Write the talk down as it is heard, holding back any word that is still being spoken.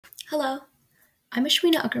Hello, I'm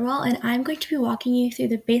Ashwina Agarwal, and I'm going to be walking you through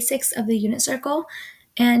the basics of the unit circle.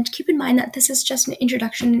 And keep in mind that this is just an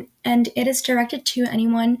introduction, and it is directed to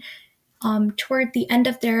anyone toward the end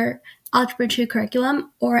of their Algebra 2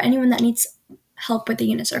 curriculum or anyone that needs help with the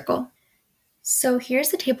unit circle. So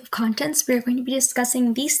here's the table of contents. We're going to be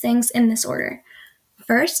discussing these things in this order.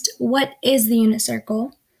 First, what is the unit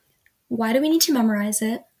circle? Why do we need to memorize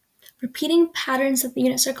it? Repeating patterns that the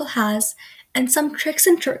unit circle has, and some tricks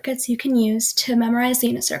and shortcuts you can use to memorize the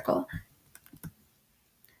unit circle.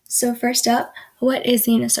 So first up, what is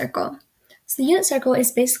the unit circle? So the unit circle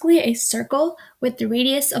is basically a circle with the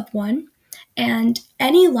radius of 1, and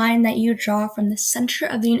any line that you draw from the center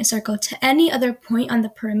of the unit circle to any other point on the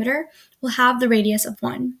perimeter will have the radius of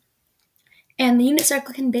 1. And the unit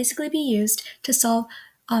circle can basically be used to solve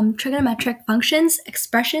trigonometric functions,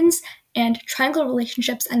 expressions, and triangle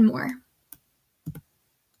relationships, and more.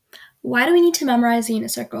 Why do we need to memorize the unit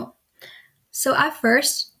circle? So at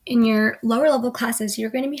first, in your lower level classes, you're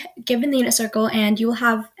going to be given the unit circle and you will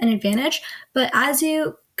have an advantage, but as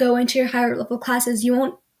you go into your higher level classes,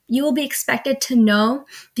 you will be expected to know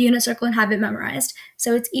the unit circle and have it memorized.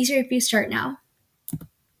 So it's easier if you start now.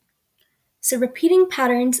 So repeating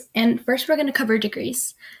patterns, and first we're going to cover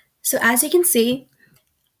degrees. So as you can see,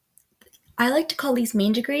 I like to call these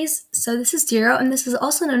main degrees. So this is 0, and this is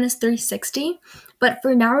also known as 360. But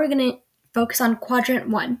for now, we're going to focus on quadrant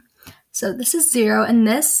 1. So this is 0, and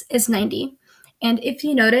this is 90. And if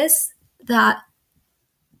you notice that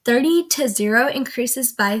 30 to 0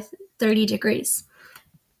 increases by 30 degrees.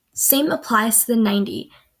 Same applies to the 90.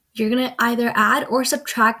 You're going to either add or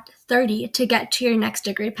subtract 30 to get to your next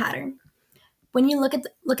degree pattern. When you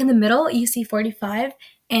look in the middle, you see 45,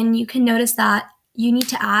 and you can notice that you need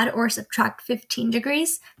to add or subtract 15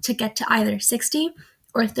 degrees to get to either 60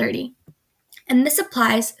 or 30. And this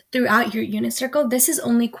applies throughout your unit circle. This is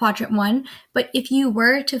only quadrant 1, but if you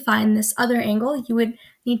were to find this other angle, you would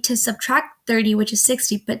need to subtract 30, which is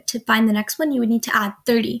 60, but to find the next one, you would need to add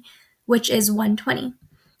 30, which is 120.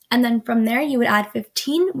 And then from there, you would add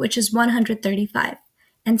 15, which is 135,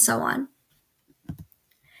 and so on.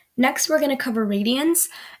 Next, we're going to cover radians,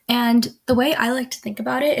 and the way I like to think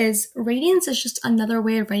about it is radians is just another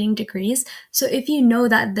way of writing degrees. So if you know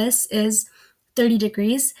that this is 30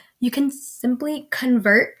 degrees, you can simply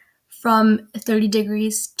convert from 30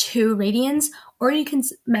 degrees to radians, or you can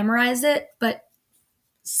memorize it, but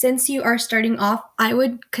since you are starting off, I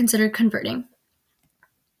would consider converting.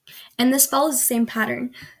 And this follows the same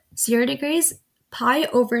pattern. 0 degrees, pi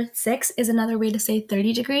over 6 is another way to say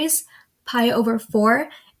 30 degrees, pi over 4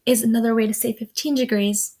 is another way to say 15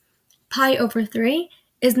 degrees, pi over 3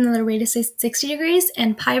 is another way to say 60 degrees,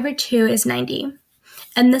 and pi over 2 is 90.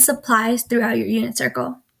 And this applies throughout your unit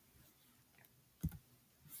circle.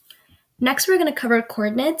 Next, we're going to cover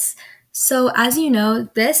coordinates. So as you know,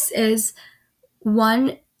 this is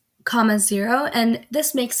 1, 0, and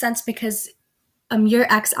this makes sense because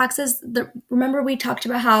your x-axis, remember we talked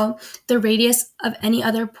about how the radius of any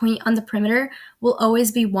other point on the perimeter will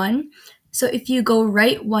always be 1. So if you go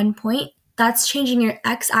right 1 point, that's changing your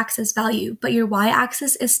x-axis value, but your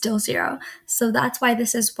y-axis is still 0. So that's why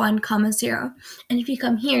this is 1, 0. And if you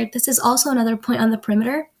come here, this is also another point on the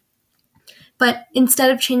perimeter, but instead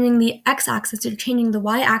of changing the x-axis, you're changing the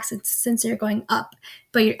y-axis since you're going up,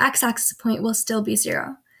 but your x-axis point will still be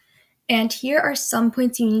 0. And here are some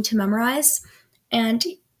points you need to memorize, and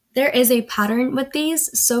there is a pattern with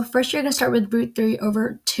these. So first you're going to start with root 3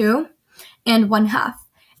 over 2 and 1/2.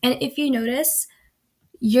 And if you notice,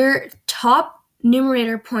 your top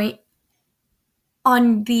numerator point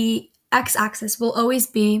on the x-axis will always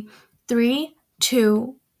be 3,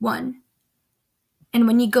 2, 1. And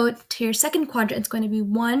when you go to your second quadrant, it's going to be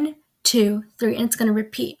 1, 2, 3, and it's going to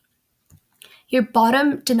repeat. Your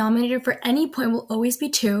bottom denominator for any point will always be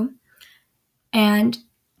 2, and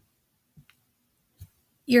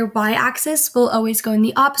your y-axis will always go in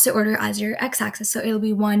the opposite order as your x-axis, so it'll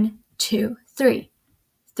be 1, 2, 3.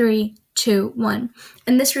 3, 2, 1.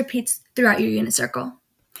 And this repeats throughout your unit circle.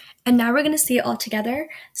 And now we're going to see it all together.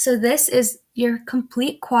 So this is your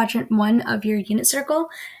complete quadrant 1 of your unit circle.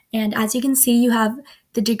 And as you can see, you have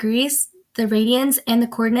the degrees, the radians, and the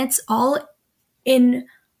coordinates all in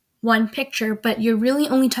one picture, but you're really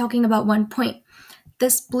only talking about one point.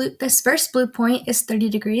 This first blue point is 30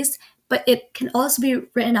 degrees, but it can also be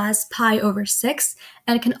written as pi over 6,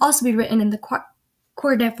 and it can also be written in the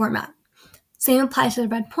coordinate format. Same applies to the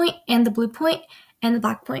red point and the blue point and the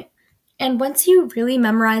black point. And once you really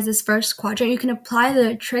memorize this first quadrant, you can apply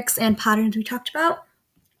the tricks and patterns we talked about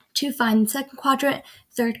to find the second quadrant,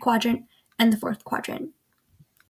 third quadrant, and the fourth quadrant.